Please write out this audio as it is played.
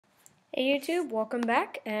Hey YouTube, welcome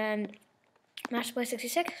back, and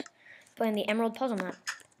MasterPlay66 playing the Emerald Puzzle Map.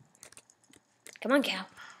 Come on, Cow.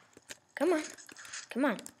 Come on. Come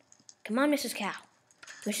on. Come on, Mrs. Cow.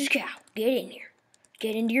 Mrs. Cow, get in here.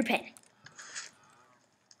 Get into your pen.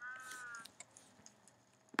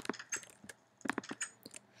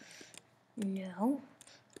 No,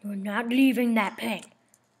 you're not leaving that pen.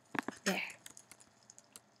 There.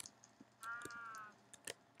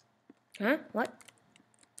 Huh? What?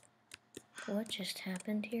 What just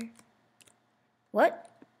happened here? What?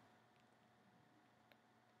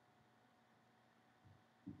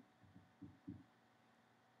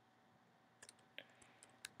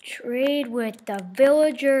 Trade with the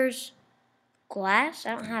villagers. Glass?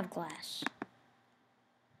 I don't have glass.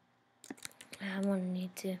 I'm gonna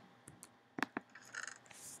need to.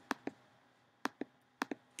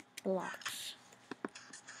 Blocks.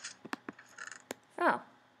 Oh.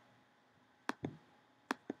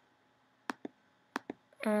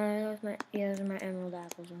 Those are my emerald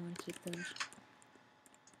apples. I want to keep those.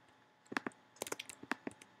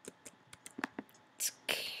 It's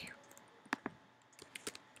cute.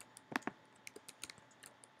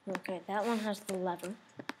 Okay, that one has the lever.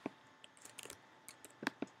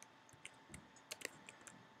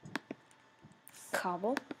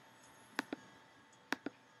 Cobble.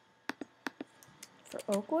 For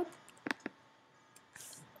oak wood.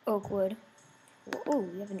 Oak wood. Oh,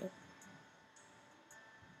 we have a new.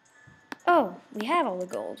 Oh, we have all the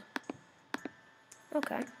gold.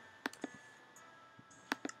 Okay.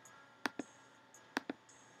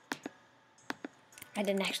 I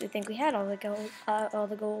didn't actually think we had all the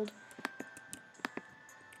gold.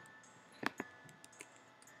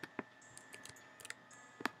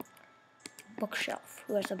 Bookshelf.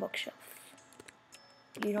 Who has a bookshelf?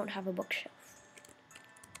 You don't have a bookshelf.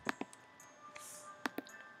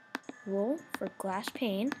 Wool for glass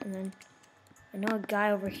pane, and then I know a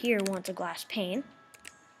guy over here wants a glass pane.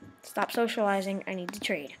 Stop socializing. I need to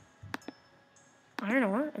trade. Iron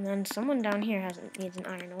ore, and then someone down here needs an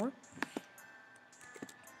iron ore.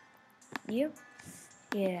 You?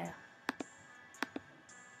 Yeah.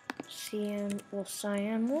 Cyan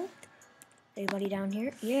wool. Anybody down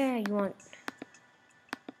here? Yeah, you want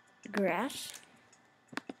grass.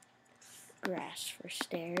 Grass for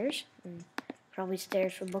stairs. And probably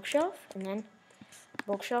stairs for bookshelf. And then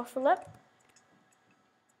bookshelf for lip.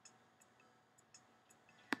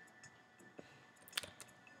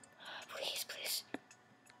 Please, please.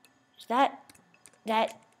 Is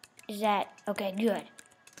that, okay, good.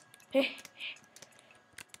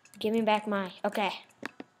 Give me back my, okay.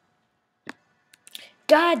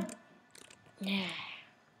 God! I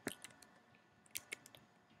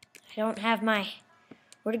don't have my,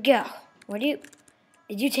 where'd it go?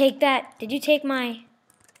 Did you take that? Did you take my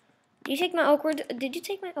oak wood? Did you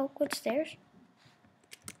take my oak wood stairs?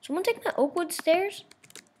 Someone take my oak wood stairs?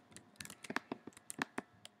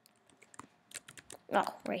 Oh,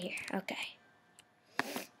 right here, okay.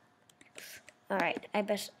 Alright, I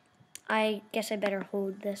guess I better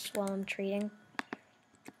hold this while I'm trading.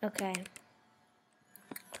 Okay.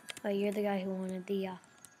 Oh, you're the guy who wanted the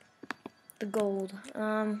gold.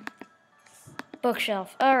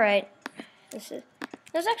 Bookshelf. Alright. That's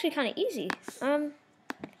actually kind of easy.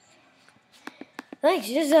 Thanks.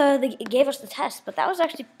 You just gave us the test, but that was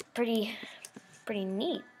actually pretty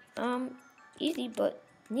neat. Easy but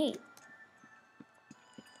neat.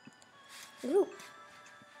 Ooh.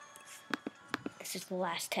 This is the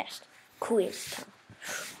last test. Quiz time.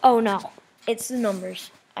 Oh no, it's the numbers.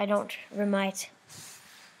 I don't remite.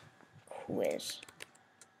 Quiz.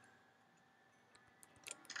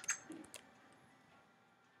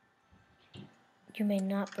 You may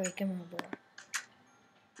not break a mobile.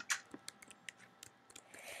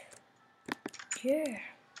 Yeah.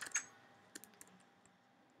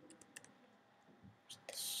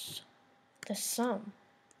 The sum.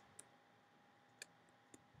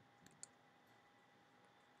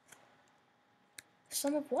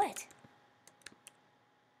 Sum of what?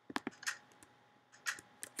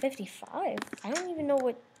 55? I don't even know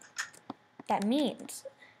what that means.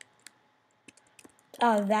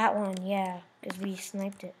 Oh, that one, yeah, because we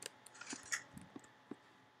sniped it.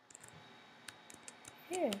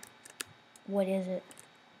 Here. What is it?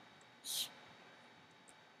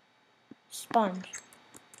 Sponge.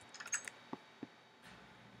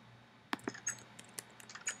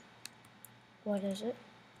 What is it?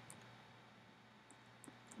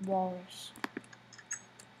 Walrus.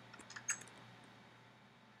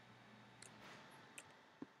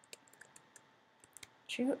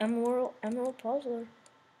 True emerald puzzler.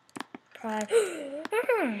 Pride.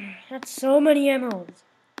 That's so many emeralds.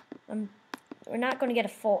 I'm we're not going to get a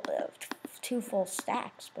full, 2 full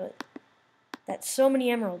stacks, but that's so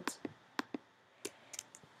many emeralds.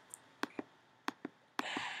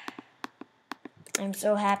 I'm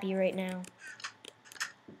so happy right now.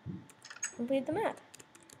 Complete the map.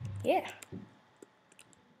 Yeah.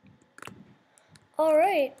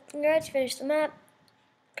 Alright, congrats, finished the map.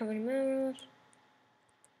 Covered in emeralds.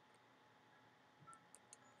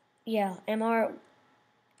 Yeah, MR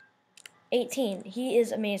 18. He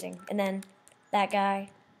is amazing. And then that guy.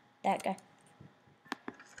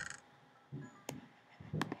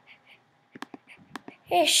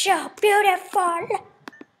 It's so beautiful.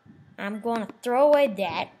 I'm going to throw away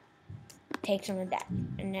that. Take some of that.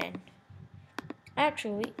 And then,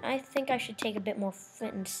 actually, I think I should take a bit more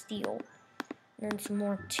flint and steel. And then some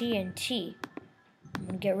more TNT. I'm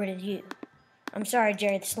going to get rid of you. I'm sorry,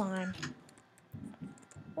 Jerry the Slime.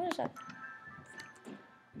 What is that?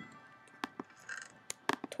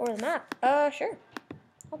 Tour of the map. Sure.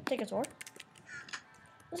 I'll take a tour.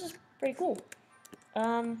 This is pretty cool.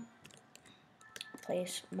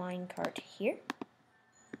 Place minecart here.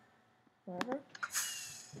 Wherever.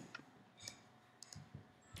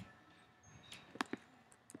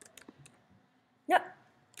 No.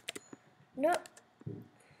 No.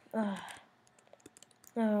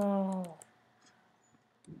 No.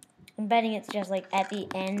 I'm betting it's just like at the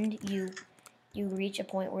end you reach a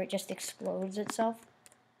point where it just explodes itself.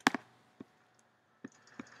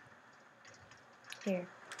 Here.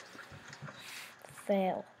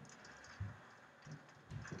 Fail.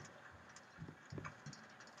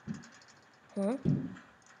 Huh?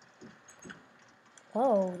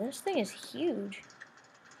 Whoa, this thing is huge.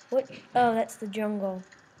 What? Oh, that's the jungle.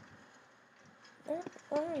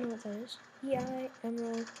 I don't know what that is. EI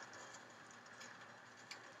Emerald.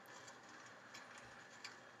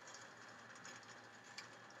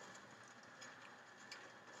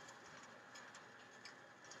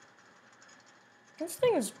 This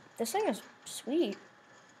thing is sweet.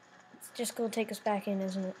 It's just gonna take us back in,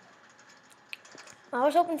 isn't it? I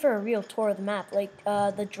was hoping for a real tour of the map, like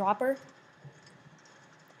the dropper.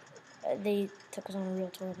 They took us on a real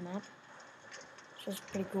tour of the map, which was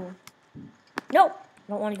pretty cool. Nope,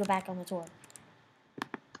 I don't want to go back on the tour.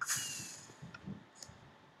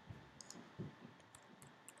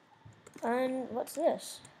 And what's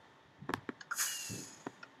this?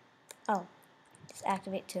 Oh, just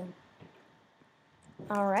activate too.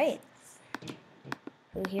 Alright.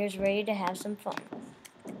 Who here's ready to have some fun?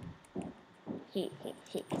 He.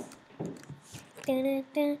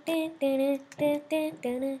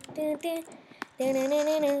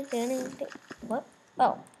 What?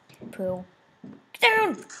 Oh, poo. Get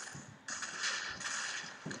down!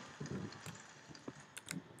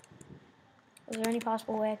 Is there any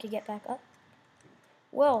possible way I could get back up?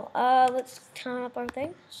 Well, let's count up our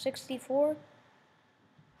thing. 64,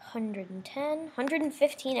 110,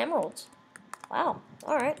 115 emeralds. Wow,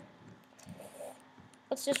 alright.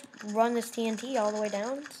 Let's just run this TNT all the way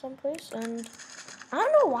down someplace, and I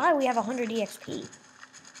don't know why we have 100 EXP.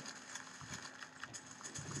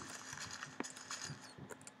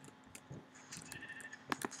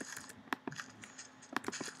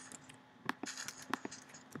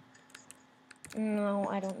 No,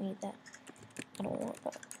 I don't need that. I don't want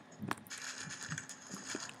that.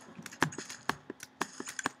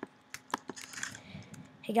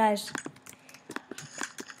 Hey guys.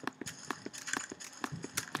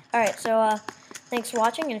 Alright, so thanks for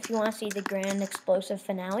watching, and if you want to see the grand explosive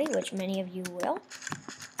finale, which many of you will,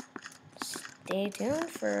 stay tuned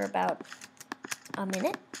for about a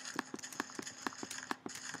minute.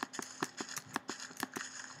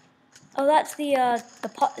 Oh, that's the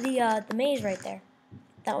maze right there.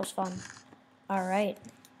 That was fun. All right.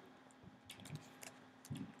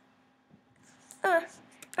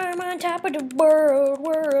 I'm on top of the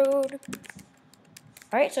world.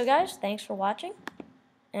 All right, so guys, thanks for watching,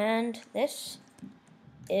 and this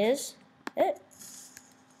is it.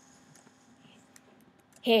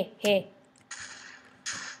 Hey.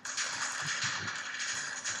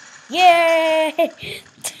 Yay!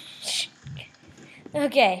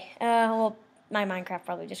 Okay, well, my Minecraft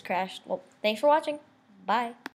probably just crashed. Well, thanks for watching. Bye.